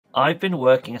I've been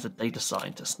working as a data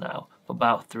scientist now for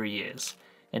about 3 years,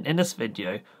 and in this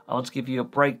video I want to give you a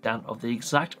breakdown of the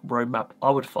exact roadmap I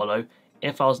would follow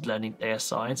if I was learning data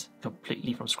science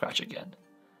completely from scratch again.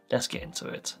 Let's get into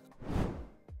it.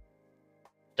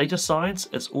 Data science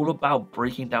is all about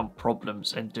breaking down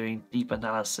problems and doing deep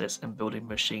analysis and building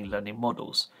machine learning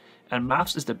models, and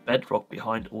maths is the bedrock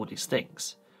behind all these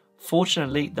things.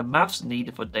 Fortunately, the maths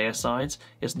needed for data science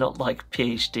is not like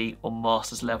PhD or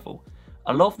master's level.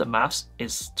 A lot of the maths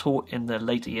is taught in the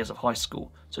later years of high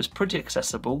school, so it's pretty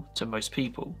accessible to most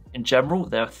people. In general,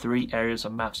 there are 3 areas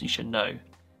of maths you should know: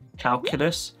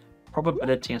 calculus,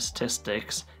 probability and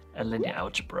statistics, and linear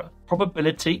algebra.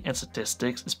 Probability and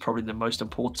statistics is probably the most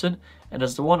important and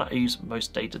is the one I use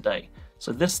most day to day,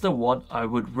 so this is the one I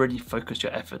would really focus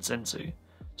your efforts into.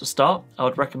 To start, I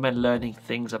would recommend learning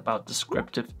things about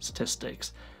descriptive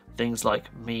statistics, things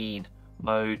like mean,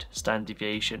 mode, standard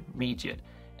deviation, median,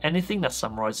 anything that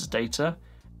summarizes data.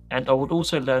 And I would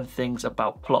also learn things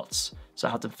about plots, so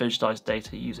how to visualize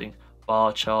data using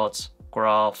bar charts,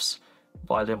 graphs,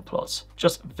 violin plots.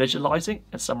 Just visualizing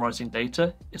and summarizing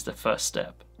data is the first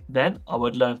step. Then I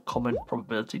would learn common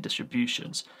probability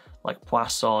distributions like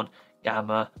Poisson,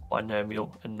 gamma,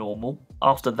 binomial, and normal.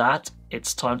 After that,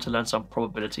 it's time to learn some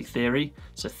probability theory,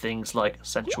 so things like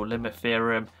central limit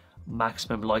theorem,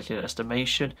 maximum likelihood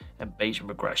estimation, and Bayesian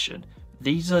regression.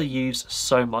 These are used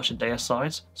so much in data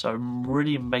science, so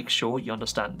really make sure you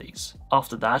understand these.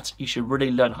 After that, you should really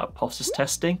learn hypothesis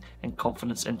testing and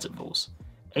confidence intervals.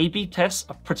 A/B tests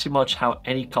are pretty much how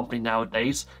any company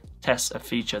nowadays tests a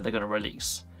feature they're going to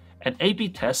release. And A/B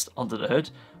tests, under the hood,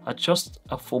 are just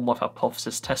a form of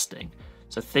hypothesis testing.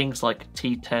 So things like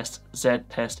t-test,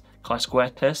 z-test, chi-square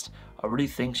test are really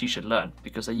things you should learn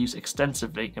because they're used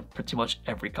extensively in pretty much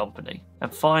every company.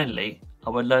 And finally, I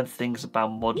would learn things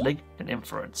about modeling and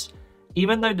inference.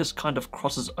 Even though this kind of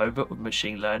crosses over with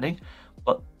machine learning,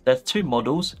 but there's 2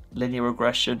 models, linear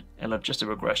regression and logistic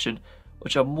regression,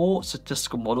 which are more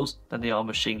statistical models than they are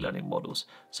machine learning models,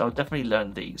 so I'll definitely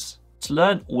learn these. To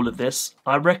learn all of this,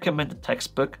 I recommend the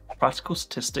textbook Practical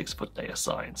Statistics for Data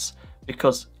Science,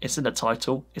 because it's in the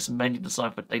title, it's mainly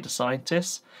designed for data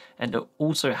scientists, and it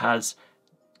also has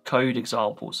code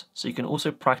examples, so you can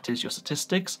also practice your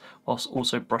statistics whilst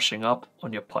also brushing up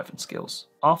on your Python skills.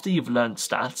 After you've learned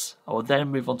stats, I will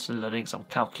then move on to learning some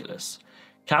calculus.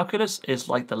 Calculus is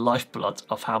like the lifeblood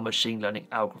of how machine learning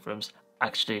algorithms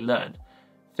actually learn.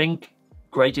 Think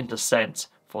gradient descent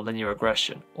for linear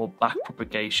regression or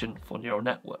backpropagation for neural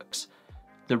networks.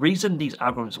 The reason these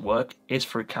algorithms work is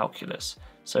through calculus,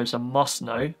 so it's a must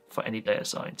know for any data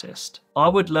scientist. I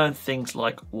would learn things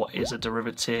like what is a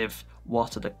derivative,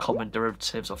 what are the common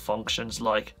derivatives of functions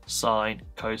like sine,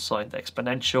 cosine, the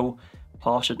exponential,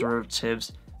 partial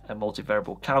derivatives and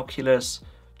multivariable calculus,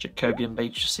 Jacobian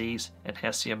matrices and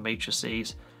Hessian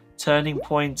matrices, turning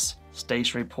points,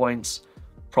 stationary points,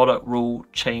 product rule,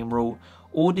 chain rule.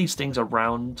 All these things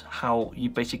around how you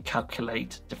basically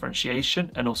calculate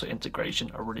differentiation and also integration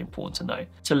are really important to know.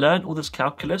 To learn all this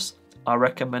calculus, I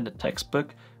recommend the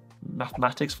textbook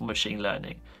Mathematics for Machine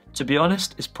Learning. To be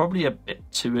honest, it's probably a bit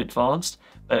too advanced,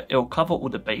 but it'll cover all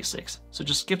the basics. So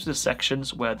just skip to the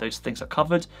sections where those things are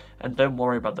covered and don't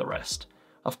worry about the rest.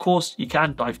 Of course, you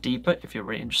can dive deeper if you're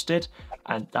really interested,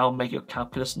 and that'll make your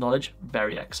calculus knowledge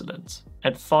very excellent.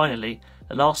 And finally,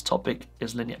 the last topic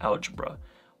is linear algebra,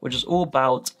 which is all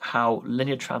about how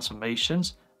linear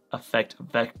transformations affect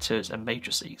vectors and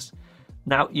matrices.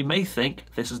 Now, you may think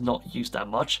this is not used that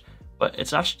much, but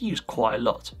it's actually used quite a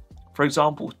lot. For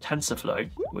example, TensorFlow,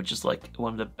 which is like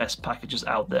one of the best packages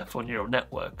out there for neural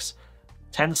networks.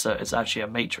 Tensor is actually a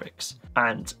matrix,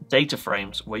 and data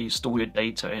frames, where you store your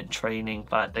data in training,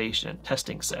 validation, and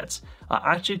testing sets, are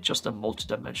actually just a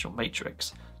multidimensional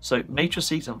matrix. So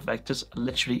matrices and vectors are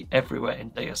literally everywhere in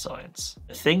data science.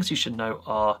 The things you should know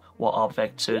are what are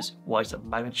vectors, what is the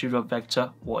magnitude of a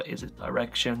vector, what is its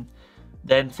direction.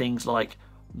 Then things like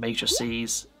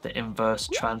matrices, the inverse,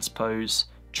 transpose,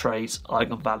 trace,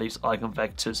 eigenvalues,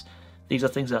 eigenvectors. These are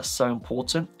things that are so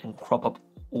important and crop up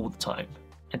all the time.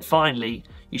 And finally,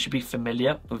 you should be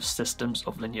familiar with systems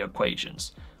of linear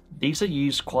equations. These are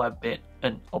used quite a bit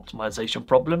in optimization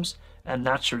problems, and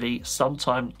naturally,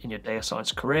 sometime in your data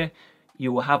science career,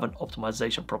 you will have an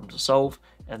optimization problem to solve,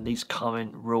 and these come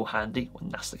in real handy when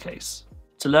that's the case.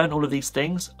 To learn all of these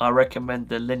things, I recommend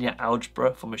the Linear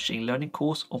Algebra for Machine Learning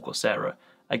course on Coursera.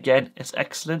 Again, it's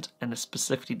excellent and is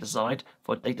specifically designed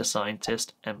for data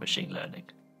scientists and machine learning.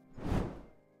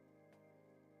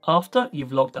 After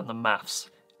you've logged down the maths,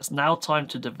 it's now time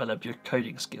to develop your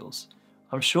coding skills.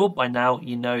 I'm sure by now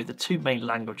you know the 2 main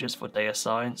languages for data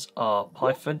science are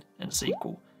Python and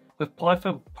SQL, with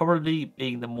Python probably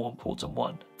being the more important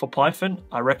one. For Python,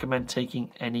 I recommend taking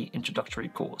any introductory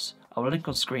course. I will link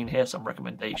on screen here some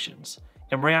recommendations.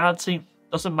 In reality,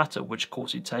 it doesn't matter which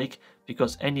course you take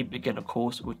because any beginner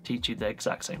course will teach you the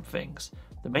exact same things.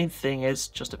 The main thing is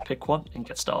just to pick one and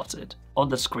get started. On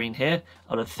the screen here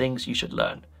are the things you should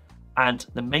learn. And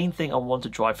the main thing I want to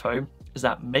drive home is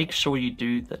that make sure you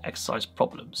do the exercise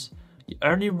problems. You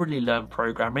only really learn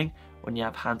programming when you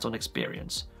have hands-on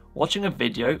experience. Watching a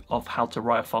video of how to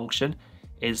write a function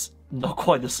is not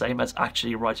quite the same as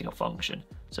actually writing a function.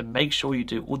 So make sure you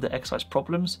do all the exercise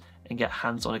problems and get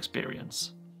hands-on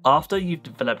experience. After you've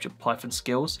developed your Python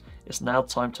skills, it's now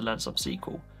time to learn some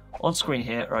SQL. On screen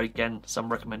here are again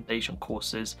some recommendation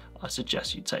courses I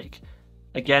suggest you take.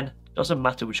 Again, doesn't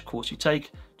matter which course you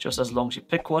take, just as long as you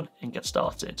pick one and get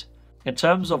started. In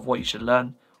terms of what you should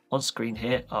learn, on screen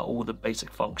here are all the basic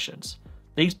functions.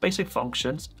 These basic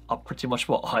functions are pretty much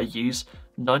what I use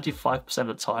 95% of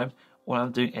the time when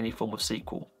I'm doing any form of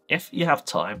SQL. If you have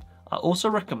time, I also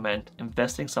recommend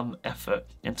investing some effort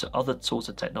into other tools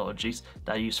and technologies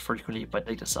that are used frequently by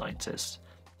data scientists.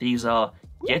 These are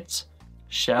Git,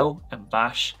 Shell and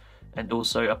Bash, and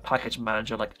also a package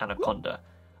manager like Anaconda.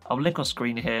 I'll link on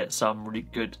screen here some really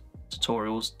good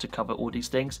tutorials to cover all these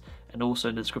things and also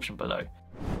in the description below.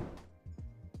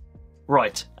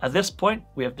 Right, at this point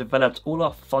we have developed all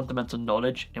our fundamental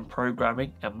knowledge in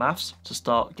programming and maths to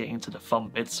start getting into the fun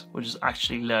bits, which is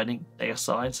actually learning data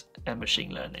science and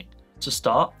machine learning. To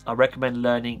start, I recommend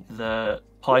learning the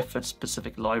Python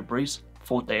specific libraries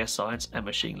for data science and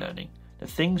machine learning. The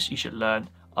things you should learn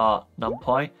are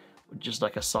NumPy, which is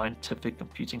like a scientific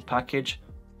computing package,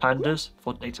 Pandas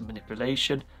for data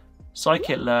manipulation,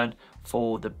 scikit-learn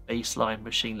for the baseline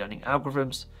machine learning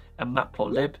algorithms, and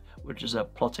matplotlib, which is a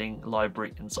plotting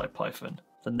library inside Python.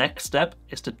 The next step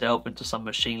is to delve into some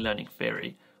machine learning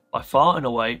theory. By far and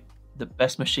away, the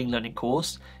best machine learning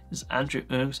course is Andrew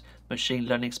Ng's Machine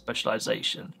Learning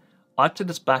Specialization. I took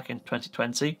this back in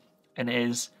 2020 and it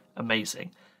is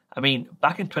amazing. I mean,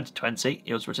 back in 2020,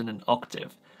 it was written in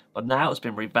Octave, but now it's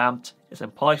been revamped, it's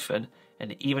in Python,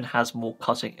 and it even has more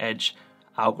cutting edge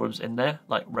algorithms in there,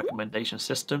 like recommendation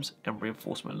systems and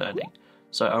reinforcement learning.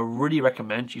 So I really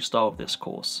recommend you start with this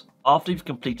course. After you've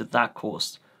completed that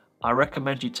course, I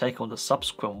recommend you take on the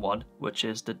subsequent one, which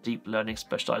is the Deep Learning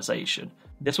Specialization.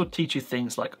 This will teach you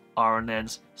things like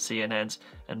RNNs, CNNs,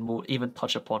 and will even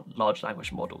touch upon large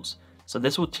language models. So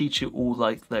this will teach you all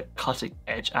like the cutting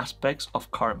edge aspects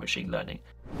of current machine learning.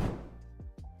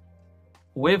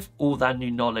 With all that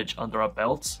new knowledge under our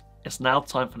belts, it's now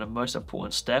time for the most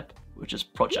important step, which is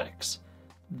projects.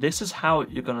 This is how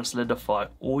you're going to solidify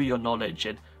all your knowledge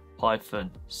in Python,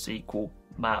 SQL,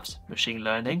 maths, machine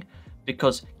learning,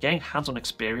 because getting hands-on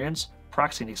experience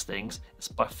practicing these things is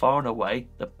by far and away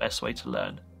the best way to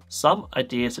learn. Some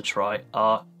ideas to try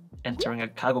are entering a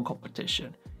Kaggle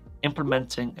competition,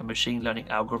 implementing a machine learning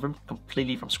algorithm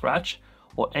completely from scratch,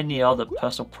 or any other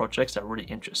personal projects that really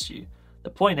interest you. The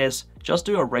point is, just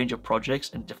do a range of projects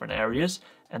in different areas,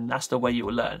 and that's the way you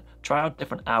will learn. Try out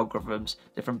different algorithms,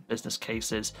 different business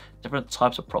cases, different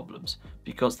types of problems,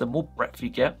 because the more breadth you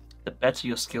get, the better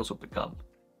your skills will become.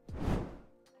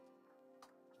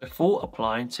 Before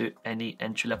applying to any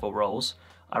entry-level roles,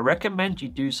 I recommend you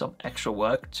do some extra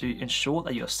work to ensure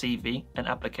that your CV and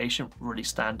application really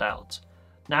stand out.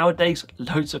 Nowadays,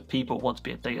 loads of people want to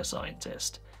be a data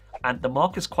scientist, and the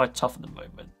market is quite tough at the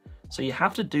moment. So you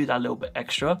have to do that little bit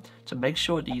extra to make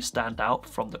sure that you stand out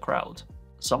from the crowd.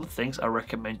 Some things I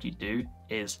recommend you do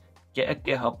is get a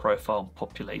GitHub profile and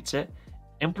populate it,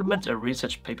 implement a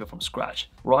research paper from scratch,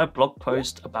 write a blog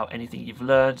post about anything you've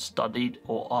learned, studied,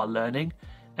 or are learning,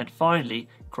 and finally,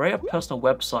 create a personal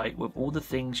website with all the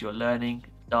things you're learning,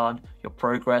 done, your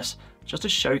progress, just to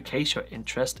showcase your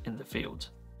interest in the field.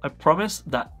 I promise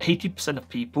that 80% of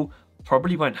people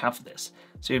probably won't have this,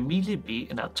 so you immediately be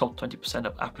in that top 20%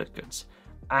 of applicants.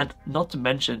 And not to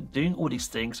mention, doing all these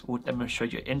things will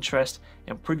demonstrate your interest,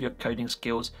 improve your coding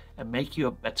skills, and make you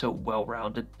a better,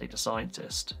 well-rounded data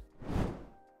scientist.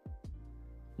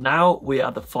 Now we are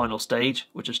at the final stage,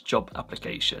 which is job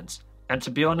applications. And to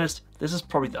be honest, this is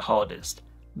probably the hardest,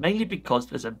 mainly because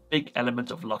there's a big element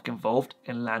of luck involved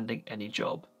in landing any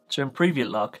job. To improve your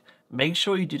luck, make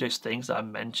sure you do those things that I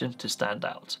mentioned to stand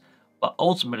out. But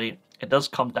ultimately, it does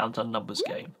come down to a numbers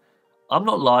game. I'm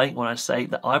not lying when I say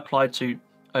that I applied to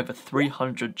over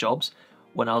 300 jobs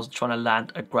when I was trying to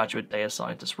land a graduate data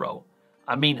scientist role.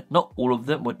 I mean, not all of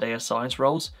them were data science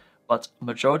roles, but a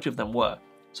majority of them were.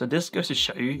 So this goes to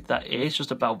show you that it is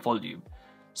just about volume.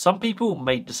 Some people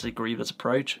may disagree with this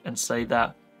approach and say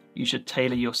that you should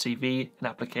tailor your CV and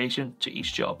application to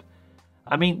each job.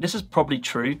 I mean, this is probably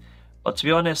true, but to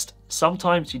be honest,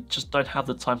 sometimes you just don't have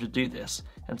the time to do this,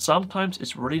 and sometimes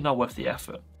it's really not worth the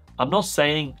effort. I'm not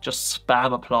saying just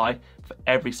spam apply for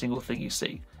every single thing you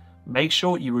see. Make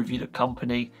sure you review the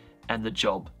company and the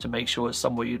job to make sure it's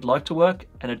somewhere you'd like to work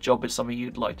and a job is something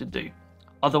you'd like to do.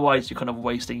 Otherwise, you're kind of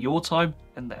wasting your time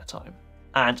and their time.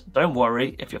 And don't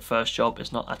worry if your first job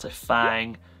is not at a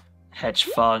FANG, hedge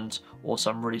fund, or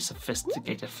some really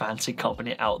sophisticated fancy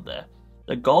company out there.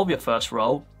 The goal of your first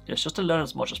role is just to learn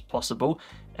as much as possible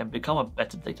and become a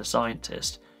better data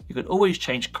scientist. You can always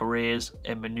change careers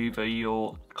and maneuver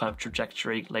your kind of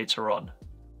trajectory later on.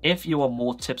 If you want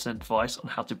more tips and advice on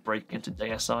how to break into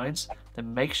data science,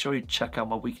 then make sure you check out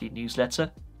my weekly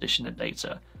newsletter, Dishing the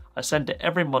Data. I send it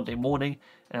every Monday morning,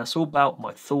 and it's all about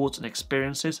my thoughts and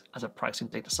experiences as a practicing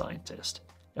data scientist.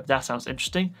 If that sounds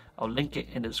interesting, I'll link it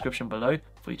in the description below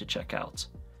for you to check out.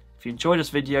 If you enjoyed this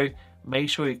video, make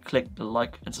sure you click the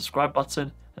like and subscribe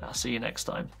button, and I'll see you next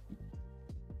time.